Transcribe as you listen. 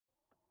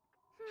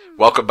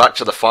Welcome back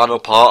to the final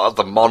part of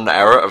the Mon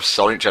era of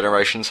Sonic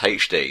Generations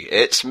HD.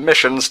 It's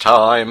missions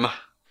time!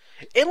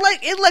 In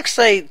like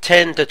say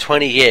 10 to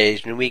 20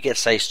 years, when we get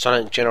say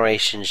Sonic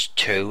Generations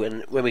 2,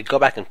 and when we go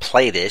back and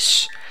play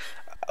this,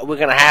 we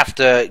have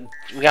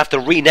to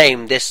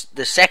rename this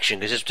section,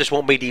 because this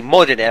won't be the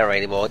modern era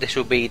anymore. This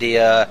will be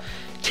the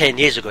 10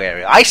 years ago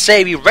era. I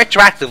say we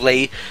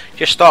retroactively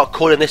just start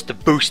calling this the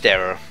Boost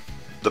era.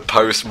 The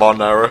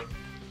post-Mon era.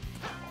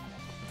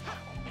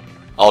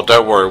 Oh,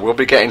 don't worry, we'll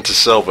be getting to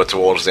Silver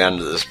towards the end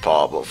of this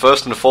part, but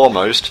first and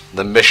foremost,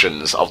 the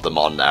missions of the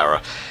Mon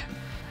era.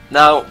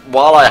 Now,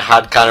 while I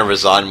had kind of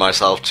resigned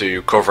myself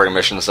to covering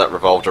missions that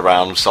revolved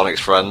around Sonic's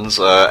friends,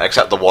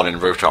 except the one in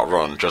Rooftop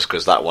Run, just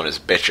because that one is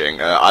bitching,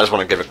 I just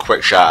want to give a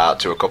quick shout out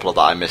to a couple that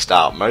I missed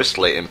out,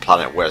 mostly in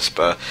Planet Wisp.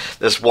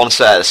 There's one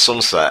set at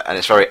Sunset, and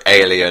it's very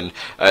alien,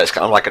 it's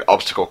kind of like an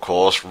obstacle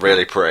course,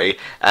 really pretty,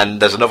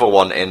 and there's another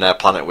one in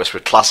Planet Wisp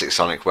with Classic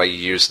Sonic where you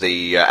use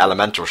the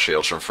elemental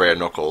shields from Three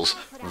Knuckles,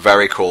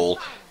 very cool,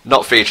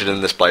 not featured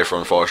in this playthrough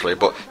unfortunately,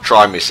 but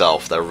try them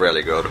yourself, they're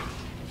really good.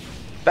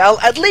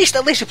 Well, at least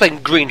you're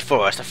playing Green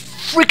Forest. I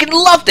freaking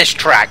love this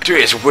track! Dude,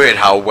 it's weird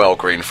how well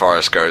Green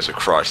Forest goes with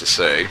Crisis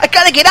C. I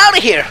gotta get out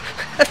of here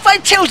and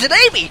find Tails and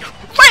Amy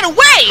right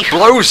away!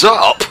 Blows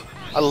up!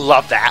 I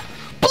love that.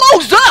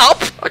 Blows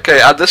up! Okay,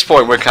 at this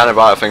point we're kind of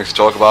out of things to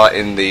talk about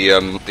in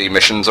the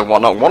missions and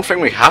whatnot. One thing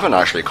we haven't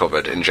actually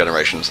covered in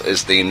Generations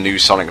is the new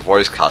Sonic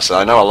voice cast, and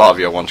I know a lot of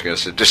you are wanting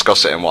us to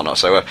discuss it and whatnot,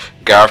 so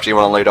Gareth, do you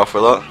want to lead off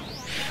with that?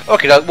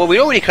 Okay, well, we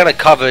already kind of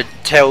covered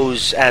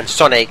Tails and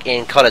Sonic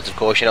in colours, of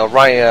course. You know,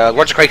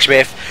 Roger Craig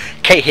Smith,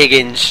 Kate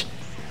Higgins,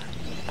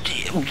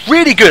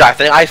 really good.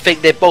 I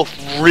think they're both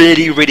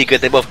really, really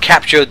good. They both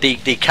captured the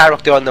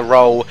character on the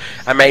role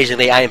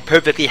amazingly. I am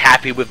perfectly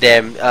happy with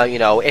them. You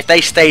know, if they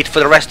stayed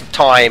for the rest of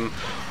time,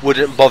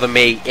 wouldn't bother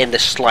me in the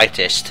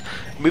slightest.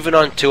 Moving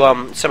on to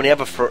some of the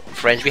other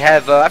friends, we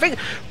have I think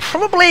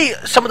probably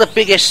some of the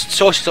biggest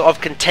sources of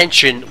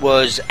contention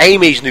was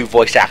Amy's new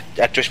voice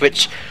actress,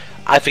 which.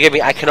 Forgive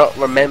me, I cannot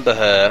remember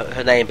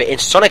her name, but in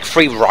Sonic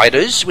 3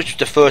 Riders, which was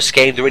the first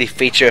game to really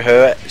feature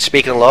her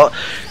speaking a lot,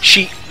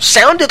 she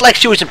sounded like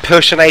she was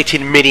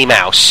impersonating Minnie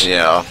Mouse.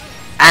 Yeah.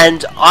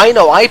 And I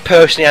know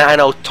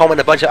Tom and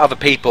a bunch of other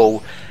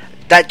people,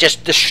 that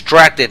just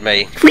distracted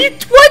me.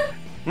 What?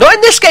 Not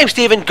in this game,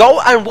 Stephen.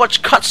 Go and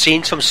watch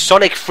cutscenes from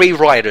Sonic 3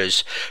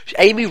 Riders.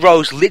 Amy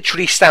Rose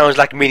literally sounds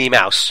like Minnie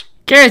Mouse.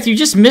 Gareth, you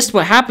just missed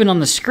what happened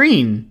on the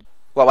screen.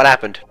 What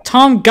happened?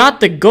 Tom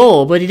got the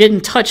goal, but he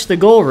didn't touch the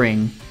goal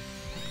ring.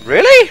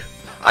 Really?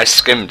 I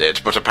skimmed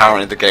it, but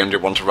apparently the game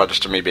didn't want to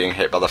register me being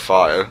hit by the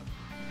fire.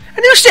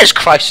 And who says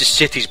Crisis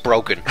City's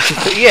broken?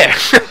 Yeah.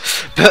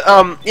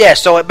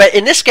 But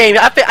in this game,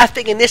 I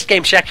think in this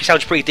game she actually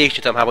sounds pretty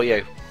decent, Tom. How about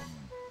you?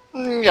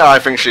 Yeah, I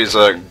think she's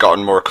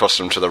gotten more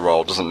accustomed to the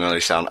role. Doesn't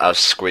really sound as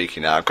squeaky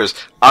now. Because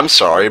I'm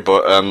sorry,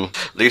 but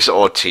Lisa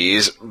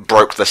Ortiz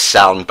broke the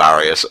sound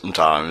barrier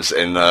sometimes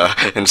in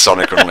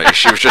Sonic Unleashed.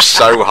 She was just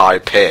so high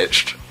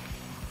pitched.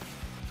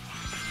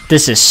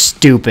 This is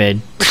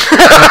stupid.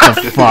 What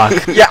the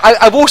fuck? Yeah,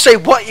 I will say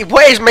what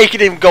is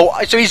making him go.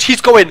 So he's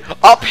going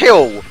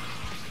uphill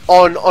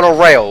on a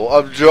rail.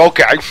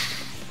 Okay.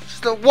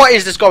 So what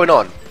is this going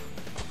on?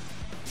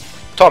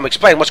 Tom,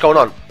 explain what's going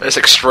on. It's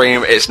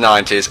extreme, it's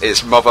 90s,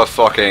 it's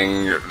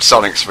motherfucking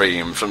Sonic's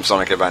theme from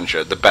Sonic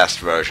Adventure. The best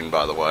version,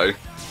 by the way.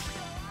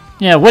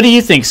 Yeah, what do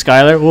you think,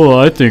 Skylar? Well,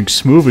 I think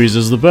Smoothies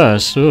is the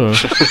best.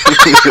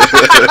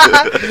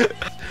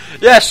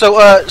 Yeah, so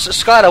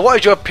Skylar, what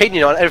is your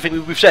opinion on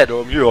everything we've said?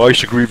 Yeah, I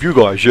disagree with you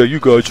guys. Yeah, you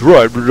guys are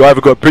right. I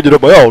haven't got an opinion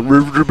of my own.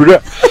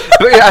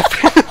 But yeah,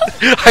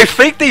 I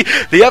think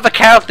the other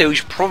character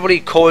who's probably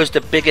caused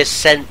the biggest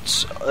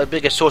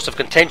source of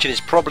contention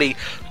is probably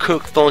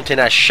Cook Thornton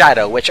as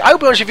Shadow, which I'll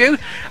be honest with you,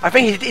 I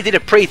think he did a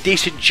pretty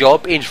decent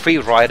job in Free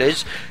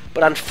Riders,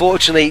 but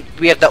unfortunately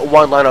we have that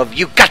one line of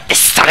 "You got this,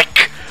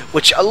 Sonic,"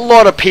 which a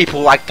lot of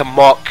people like to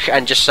mock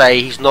and just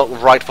say he's not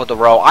right for the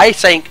role. I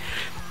think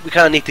we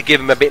kind of need to give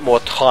him a bit more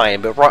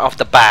time, but right off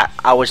the bat,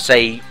 I would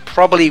say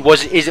probably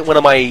isn't one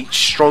of my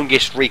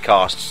strongest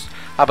recasts.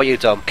 How about you,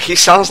 Tom? He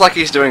sounds like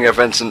he's doing a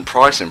Vincent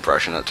Price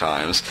impression at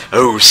times.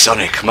 Oh,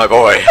 Sonic, my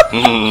boy.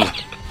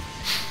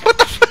 What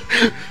the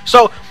f-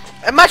 So,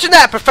 imagine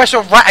that Professor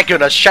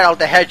Ratigan as Shadow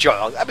the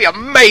Hedgehog. That'd be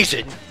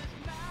amazing.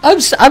 I'm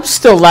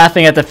still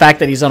laughing at the fact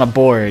that he's on a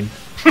board.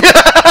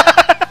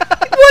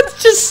 What?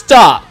 Just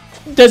stop.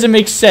 Doesn't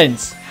make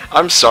sense.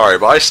 I'm sorry,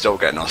 but I still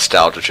get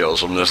nostalgia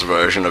chills from this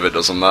version of It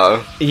Doesn't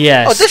Matter.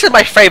 Yes. Oh, this is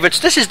my favorite.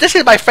 This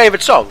is my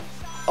favorite song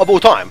of all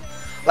time.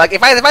 Like,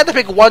 if I had to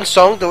pick one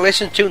song to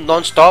listen to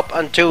non-stop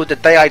until the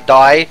day I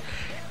die,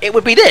 it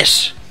would be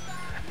this.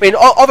 I mean,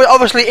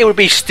 obviously, it would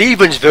be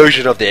Steven's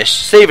version of this.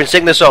 Steven,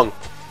 sing the song.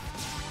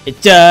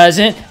 It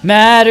doesn't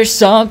matter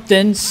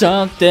something,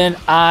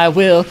 I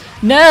will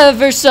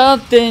never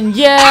something,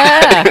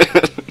 yeah.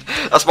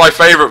 That's my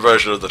favourite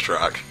version of the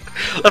track.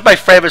 That's my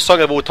favourite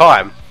song of all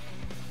time.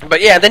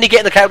 But yeah, and then you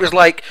get the characters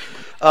like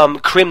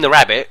Krim the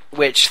Rabbit,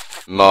 which...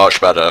 Much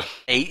better.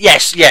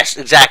 Yes,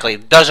 exactly.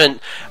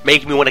 Doesn't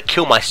make me want to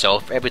kill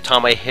myself every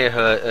time I hear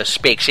her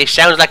speak. She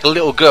sounds like a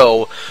little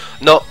girl,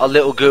 not a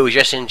little girl who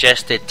just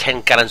ingested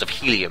 10 gallons of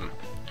helium.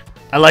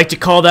 I like to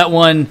call that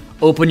one,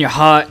 open your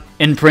heart,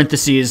 in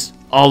parentheses,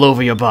 all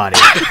over your body.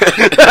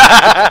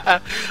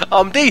 The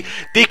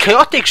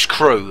Chaotix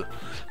crew,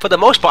 for the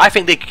most part, I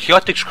think the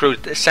Chaotix crew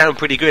sound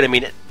pretty good. I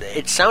mean,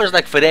 it sounds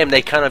like for them,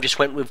 they kind of just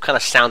went with kind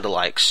of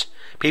sound-alikes.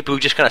 People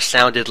who just kind of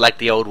sounded like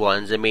the old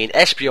ones. I mean,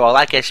 Espio, I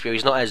like Espio. He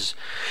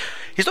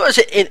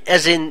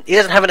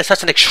doesn't have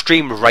such an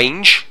extreme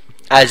range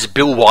as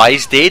Bill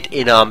Wise did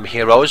in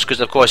Heroes,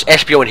 because of course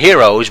Espio in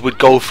Heroes would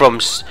go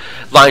from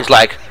lines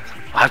like,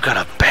 "I've got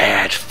a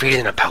bad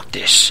feeling about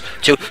this,"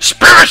 to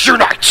 "Spirits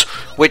Unite,"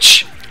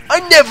 which I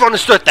never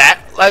understood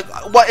that. Like,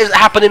 what is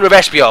happening with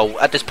Espio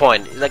at this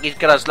point? Like, he's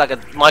got like a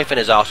knife in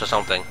his ass or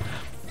something.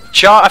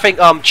 I think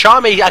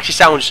Charmy actually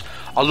sounds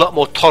a lot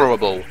more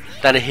tolerable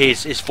than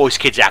his voice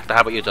kids actor.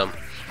 How about you, Dom?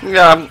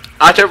 Yeah,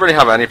 I don't really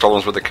have any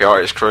problems with the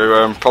Chaotix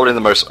crew. Probably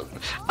the most,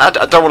 I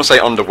don't want to say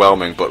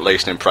underwhelming, but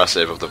least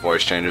impressive of the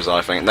voice changes,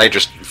 I think. They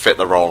just fit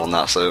the role and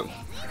that's it.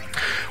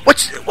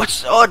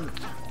 What's odd,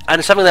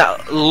 and something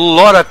that a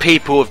lot of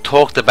people have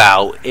talked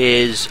about,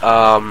 is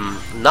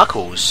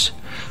Knuckles.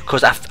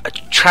 Because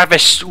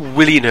Travis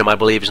Willingham, I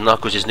believe, is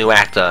Knuckles' new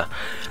actor.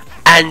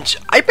 And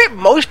I bet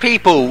most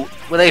people,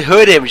 when they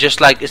heard him, just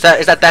like, is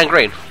that Dan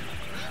Green?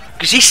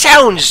 Because he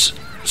sounds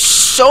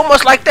so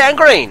much like Dan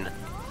Green.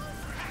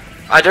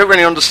 I don't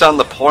really understand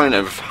the point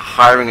of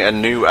hiring a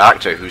new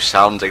actor who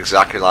sounds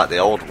exactly like the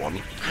old one.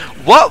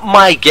 What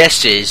my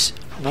guess is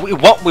that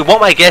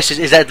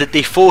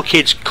the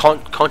 4Kids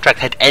contract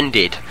had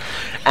ended,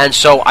 and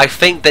so I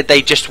think that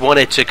they just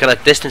wanted to kind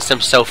of distance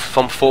themselves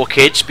from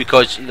 4Kids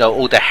because, you know,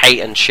 all the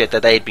hate and shit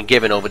that they had been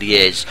given over the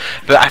years.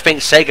 But I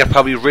think Sega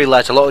probably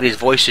realized a lot of these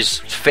voices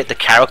fit the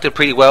character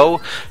pretty well,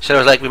 so it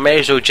was like, we may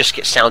as well just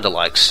get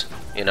sound-alikes,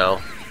 you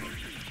know.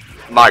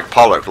 Mike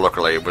Pollock,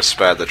 luckily, was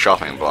spared the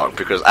chopping block,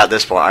 because at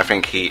this point I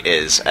think he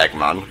is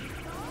Eggman.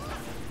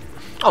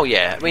 Oh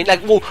yeah, I mean,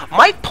 like, well,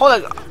 Mike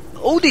Pollock,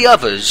 all the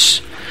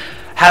others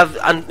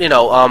have, you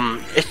know,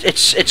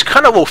 it's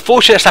kind of, well,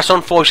 fortunate /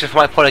 unfortunate for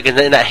Mike Pollock in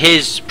that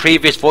his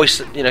previous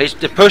voice, you know,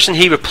 the person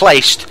he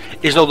replaced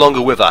is no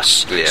longer with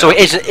us. Yeah. So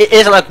it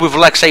isn't like with,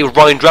 like, say,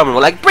 Ryan Drummond.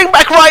 We're like, bring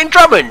back Ryan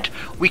Drummond!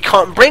 We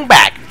can't bring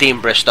back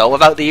Dean Bristow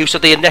without the use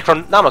of the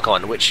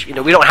Necronomicon, which, you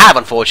know, we don't have,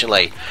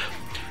 unfortunately.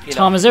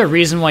 Tom, is there a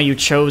reason why you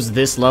chose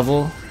this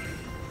level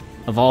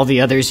of all the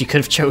others you could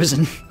have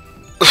chosen?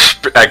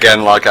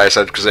 Again, like I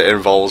said, because it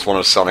involves one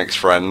of Sonic's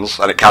friends,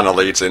 and it kind of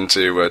leads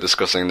into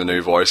discussing the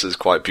new voices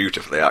quite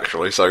beautifully,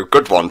 actually. So,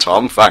 good one,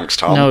 Tom. Thanks,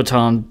 Tom. No,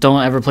 Tom.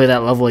 Don't ever play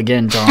that level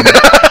again, Tom.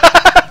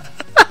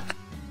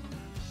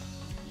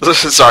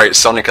 Sorry, it's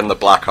Sonic and the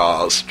Black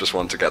Hearts. Just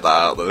wanted to get that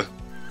out there.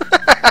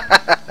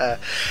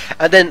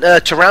 And then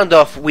to round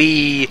off,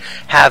 we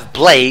have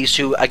Blaze,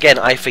 who, again,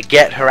 I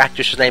forget her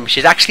actress's name.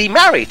 She's actually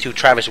married to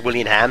Travis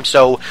Willingham,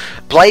 so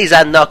Blaze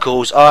and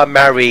Knuckles are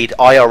married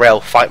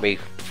IRL. Fight me,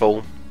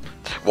 fool.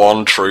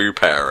 One true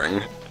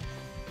pairing.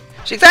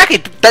 So exactly,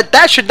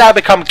 that should now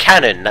become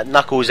canon, that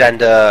Knuckles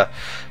and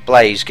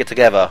Blaze get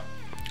together.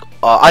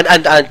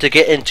 And to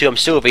get into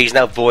Sylvie, he's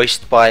now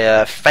voiced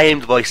by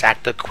famed voice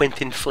actor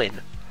Quentin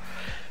Flynn.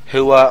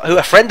 Who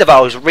a friend of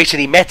ours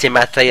recently met him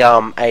at a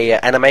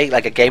anime,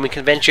 like a gaming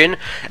convention,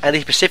 and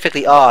he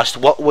specifically asked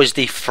what was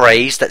the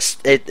phrase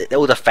that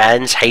all the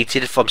fans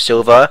hated from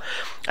Silver,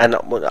 and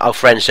our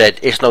friend said,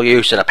 "It's no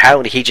use," and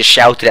apparently he just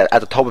shouted at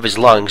the top of his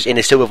lungs in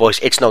his Silver voice,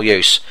 "It's no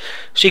use."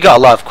 So you gotta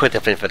love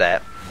Quentin Flynn for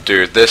that.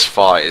 Dude, this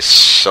fight is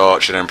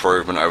such an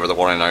improvement over the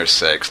one in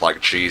 06,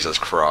 like, Jesus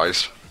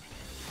Christ.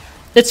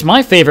 It's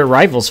my favorite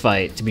Rivals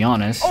fight, to be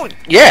honest. Oh,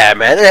 yeah,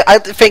 man. I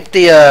think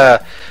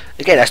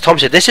again, as Tom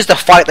said, this is the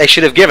fight they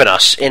should have given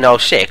us in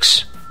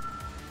 06.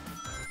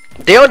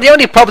 The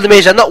only problem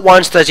is that not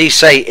once does he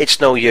say, "It's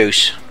no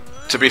use."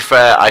 To be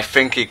fair, I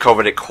think he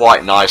covered it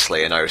quite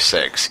nicely in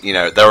 06. You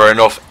know, there were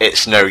enough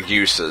 "it's no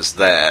uses"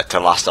 there to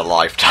last a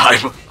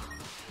lifetime.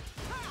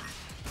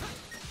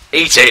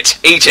 Eat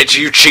it,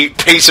 you cheap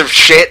piece of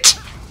shit!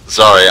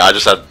 Sorry, I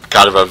just had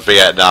kind of a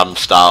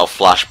Vietnam-style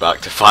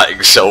flashback to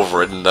fighting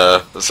Silver in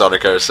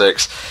Sonic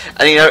 06.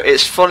 And you know,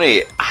 it's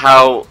funny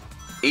how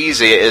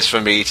easy it is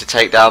for me to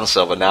take down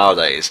Silver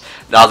nowadays,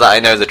 now that I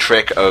know the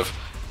trick of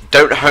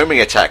don't homing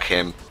attack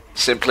him,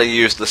 simply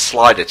use the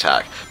slide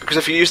attack, because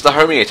if you use the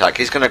homing attack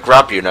he's going to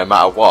grab you no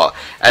matter what.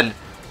 And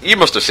you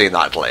must have seen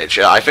that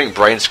glitch. I think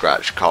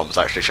HellfireComms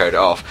actually showed it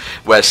off,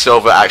 where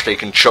Silver actually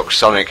can chuck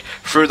Sonic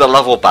through the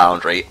level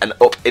boundary and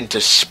up into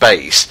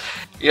space.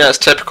 Yeah, it's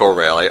typical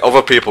really.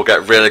 Other people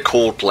get really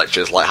cool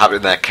glitches like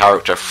having their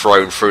character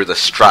thrown through the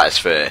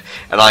stratosphere,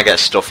 and I get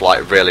stuff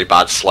like really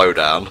bad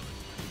slowdown.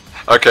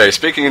 Okay,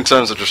 speaking in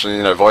terms of just,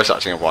 you know, voice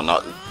acting and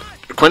whatnot,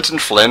 Quentin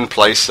Flynn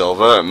plays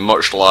Silver,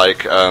 much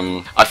like,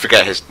 I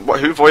forget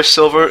who voiced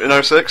Silver in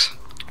 06?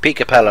 Pete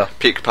Capella.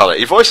 Pete Capella.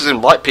 He voices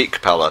him like Pete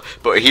Capella,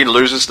 but he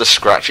loses the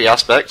scratchy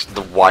aspect,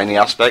 the whiny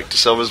aspect to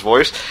Silver's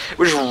voice,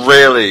 which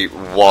really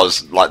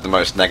was like the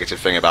most negative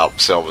thing about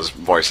Silver's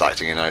voice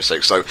acting in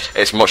 06. So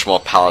it's much more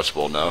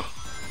palatable now.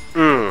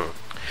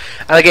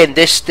 And again,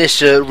 this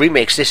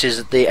remix, this is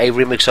a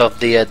remix of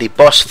the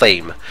boss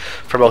theme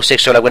from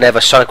 06. So like whenever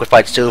Sonic would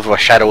fight Silver or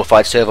Shadow would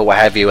fight Silver, what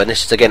have you. And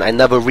this is again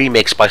another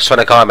remix by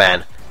Sonic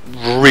R-Man.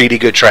 Really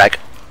good track.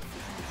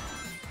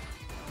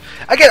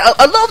 Again,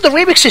 a lot of the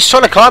remixes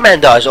Sonic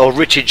R-Man does, or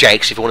Richard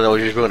Jakes, if you want to know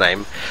his real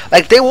name,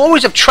 like they will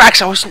always have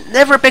tracks I was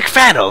never a big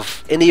fan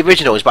of in the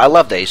originals, but I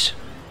love these.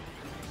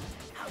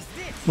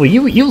 Well,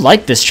 you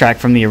like this track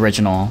from the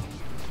original.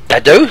 I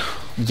do?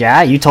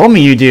 Yeah, you told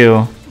me you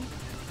do.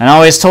 And I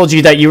always told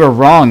you that you were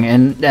wrong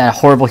and a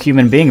horrible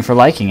human being for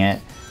liking it.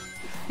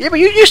 Yeah, but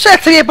you said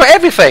to me about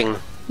everything.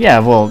 Yeah,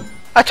 well...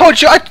 I told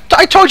you I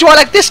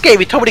like this game,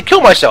 you told me to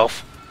kill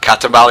myself.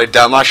 Katamari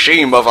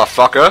Damashi,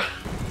 motherfucker.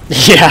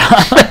 Yeah.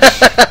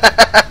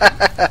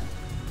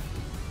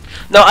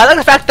 No, I like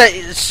the fact that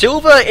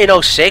Silver in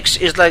 06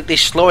 is like the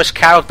slowest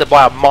character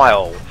by a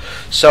mile.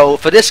 So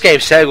for this game,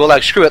 Sega go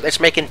like, screw it, let's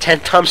make it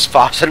 10 times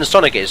faster than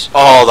Sonic is.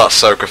 Oh, that's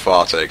so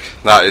cathartic.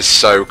 That is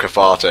so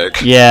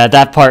cathartic. Yeah,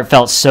 that part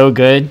felt so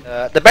good.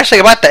 The best thing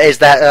about that is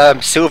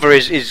that Silver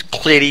is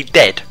clearly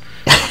dead.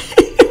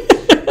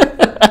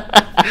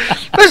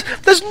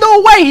 there's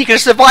no way he can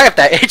survive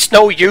that. It's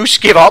no use,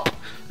 give up,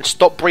 and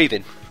stop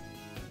breathing.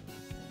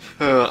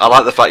 I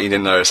like the fact you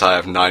didn't notice I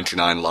have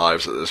 99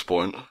 lives at this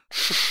point.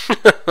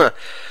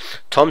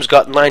 Tom's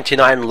got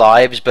 99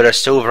 lives, but a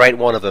Silver ain't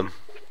one of them.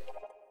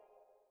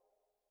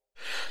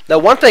 Now,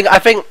 one thing, I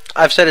think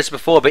I've said this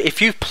before, but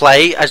if you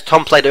play, as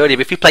Tom played earlier,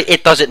 if you play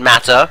It Doesn't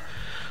Matter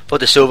for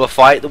the Silver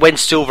fight, when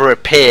Silver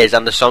appears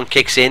and the song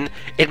kicks in,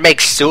 it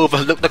makes Silver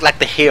look like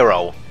the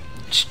hero.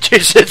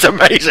 It's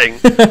amazing.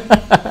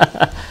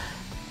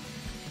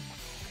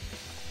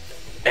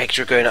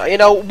 Eggdragoon, you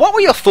know, what were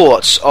your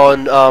thoughts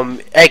on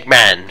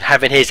Eggman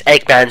having his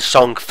Eggman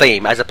song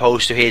theme as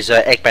opposed to his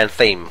Eggman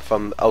theme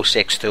from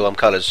 06 to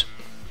Colors?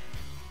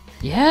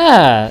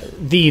 Yeah,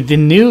 the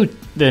new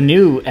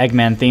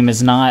Eggman theme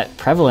is not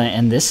prevalent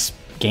in this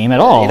game at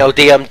all. You know,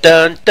 the dun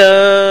dun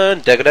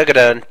dun dun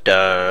dun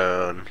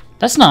dun.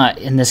 That's not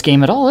in this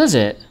game at all, is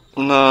it?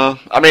 No,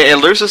 I mean it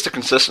loses the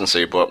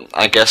consistency, but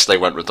I guess they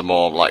went with the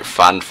more like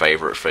fan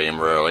favorite theme,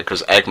 really,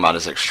 because Eggman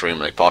is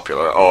extremely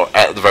popular, or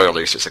at the very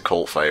least, it's a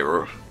cult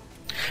favorite.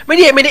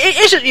 I mean, it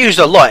isn't used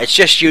a lot. It's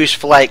just used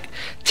for like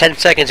 10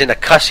 seconds in a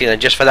cutscene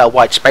and just for that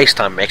white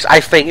space-time mix.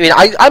 I'm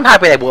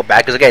happy they brought it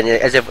back because, again,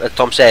 as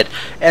Tom said,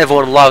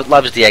 everyone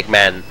loves the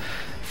Eggman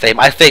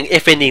theme. I think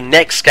if in the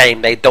next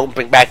game they don't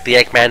bring back the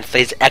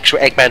his actual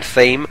Eggman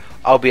theme,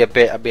 I'll be a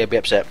bit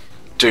upset.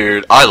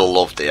 Dude, I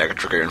love the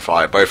Eggdragoon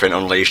fight, both in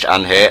Unleashed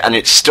and here, and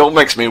it still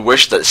makes me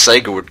wish that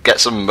Sega would get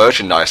some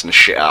merchandise and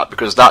shit out,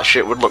 because that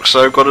shit would look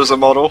so good as a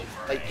model.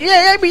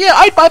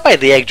 I'd buy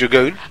the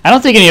Eggdragoon. I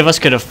don't think any of us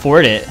could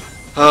afford it.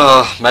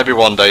 Maybe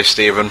one day,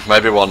 Stephen,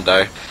 maybe one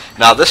day.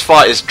 Now, this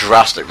fight is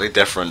drastically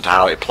different to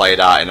how it played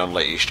out in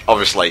Unleashed.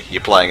 Obviously,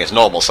 you're playing as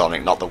normal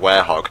Sonic, not the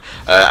Werehog,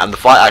 and the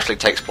fight actually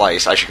takes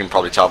place, as you can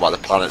probably tell by the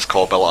planets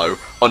called below,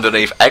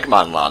 underneath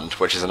Eggman Land,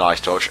 which is a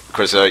nice touch,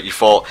 because you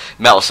fought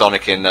Metal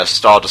Sonic in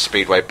Stardust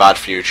Speedway Bad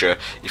Future,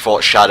 you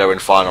fought Shadow in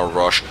Final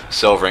Rush,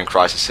 Silver in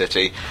Crisis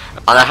City,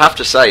 and I have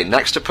to say,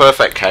 next to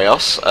Perfect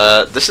Chaos,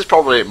 this is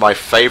probably my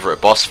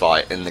favourite boss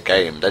fight in the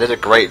game. They did a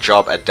great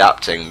job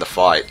adapting the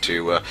fight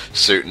to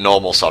suit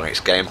normal Sonic's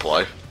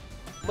gameplay.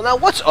 Well, now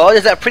what's odd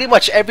is that pretty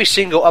much every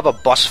single other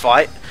boss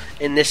fight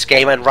in this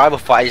game and rival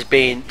fight is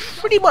being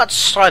pretty much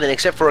silent,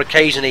 except for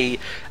occasionally,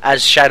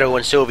 as Shadow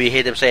and Silver, you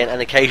hear them saying an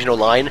occasional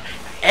line.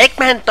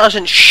 Eggman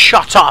doesn't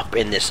shut up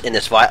in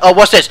this fight. Oh,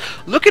 what's this?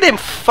 Look at him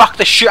fuck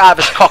the shit out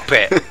of his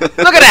cockpit.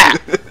 Look at that.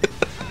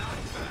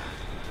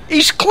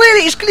 He's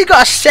clearly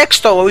got a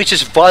sex doll where he's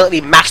just violently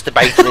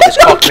masturbating in his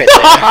cockpit.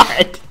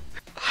 God.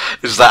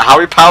 Is that how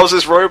he powers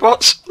his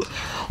robots?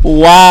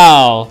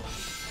 Wow.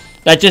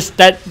 That just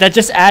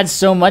adds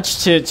so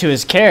much to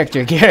his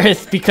character,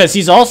 Gareth, because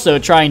he's also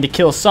trying to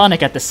kill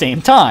Sonic at the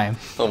same time.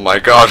 Oh my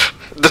god,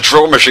 the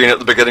drill machine at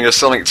the beginning of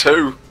Sonic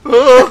 2.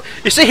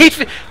 You see,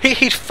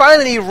 he'd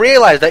finally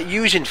realised that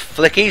using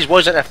flickies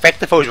wasn't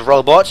effective for his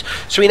robots,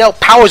 so he now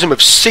powers them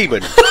with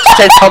semen.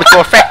 10 times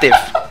more effective.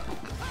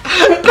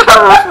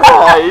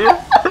 Why?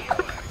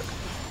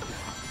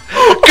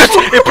 Because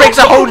it brings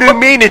a whole new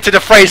meaning to the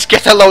phrase,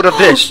 get a load of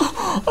this.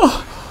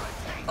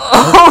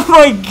 Oh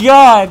my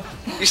god.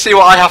 You see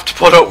what I have to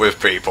put up with,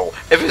 people?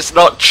 If it's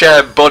not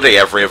Chair Buddy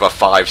every other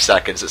 5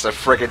 seconds, it's a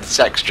friggin'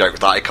 sex joke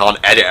that I can't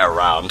edit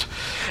around.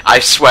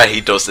 I swear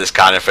he does this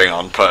kind of thing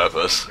on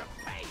purpose.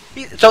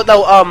 So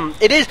no,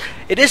 it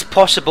is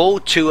possible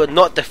to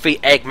not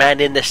defeat Eggman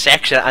in this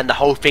section and the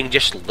whole thing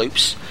just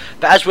loops.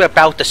 But as we're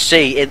about to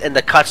see in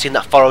the cutscene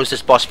that follows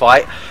this boss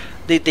fight,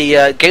 the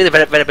game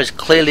developers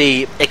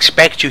clearly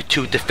expect you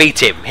to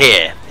defeat him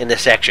here in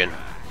this section.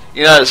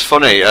 You know, it's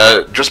funny,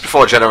 just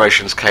before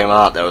Generations came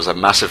out, there was a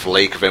massive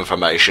leak of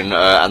information,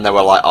 and there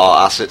were, like,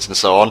 art assets and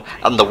so on,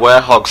 and the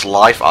Werehog's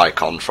life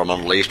icon from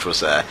Unleashed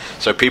was there,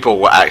 so people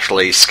were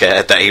actually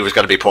scared that he was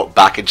going to be put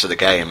back into the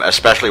game,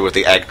 especially with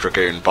the Egg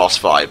Dragoon boss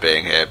fight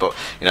being here, but,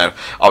 you know,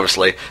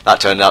 obviously,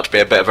 that turned out to be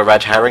a bit of a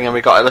red herring, and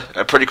we got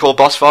a pretty cool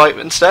boss fight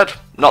instead.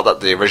 Not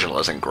that the original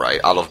isn't great,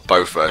 I love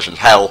both versions.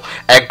 Hell,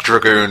 Egg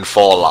Dragoon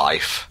for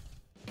life.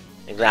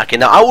 Exactly.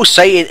 Now, I will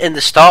say in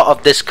the start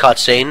of this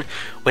cutscene,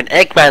 when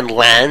Eggman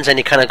lands and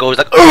he kind of goes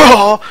like,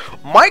 "Oh!"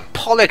 Mike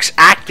Pollock's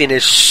acting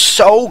is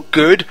so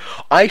good,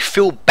 I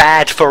feel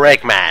bad for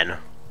Eggman.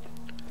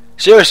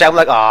 Seriously, I'm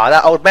like, "Aw,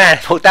 that old man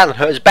fell down and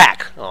hurt his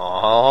back."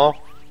 Aww.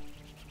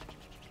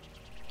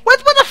 Where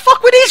the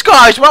fuck were these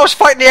guys when I was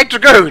fighting the Egg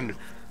Dragoon?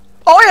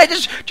 Oh yeah,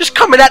 just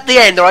come in at the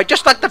end, alright?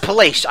 Just like the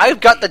police. I've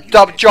got the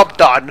job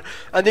done,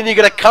 and then you're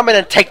gonna come in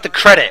and take the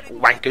credit,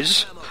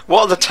 wankers.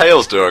 What are the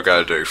Tails duo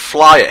going to do?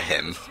 Fly at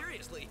him?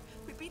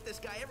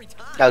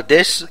 Now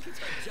this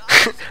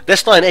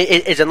line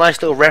is a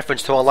nice little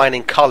reference to a line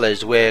in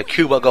Colors where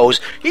Cuba goes,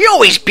 "He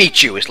always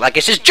beats you, it's like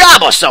it's his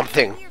job or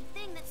something."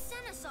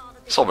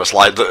 It's almost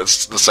like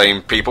it's the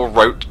same people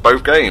wrote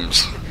both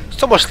games.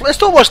 It's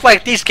almost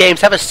like these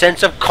games have a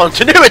sense of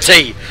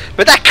continuity,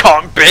 but that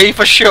can't be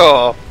for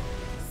sure.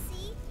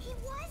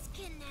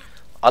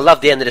 I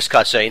love the end of this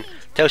cutscene.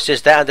 Tails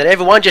says that, and then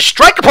everyone just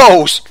strike a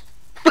pose!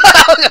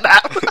 Look at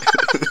that!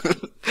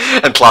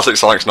 And Classic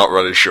Sonic's not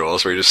really sure,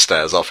 so he just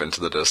stares off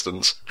into the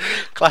distance.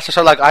 Classic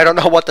Sonic, I don't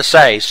know what to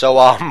say, so,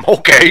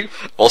 okay.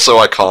 Also,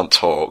 I can't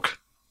talk.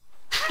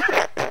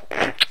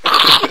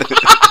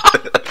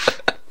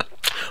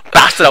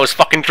 Bastard, I was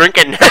fucking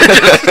drinking!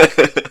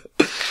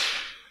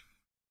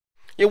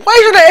 Yeah, why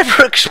isn't it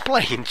ever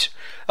explained?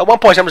 At one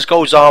point, someone just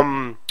goes,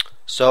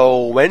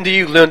 so when do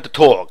you learn to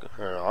talk?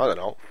 I don't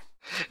know.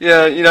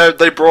 Yeah, you know,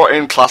 they brought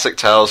in Classic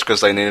Tails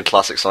because they needed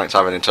Classic Sonic to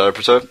have an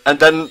interpreter, and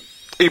then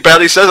he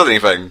barely says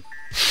anything.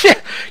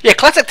 Yeah,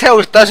 Classic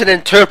Tails doesn't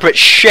interpret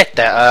shit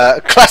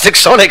that Classic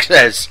Sonic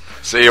says.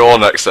 See you all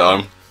next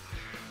time.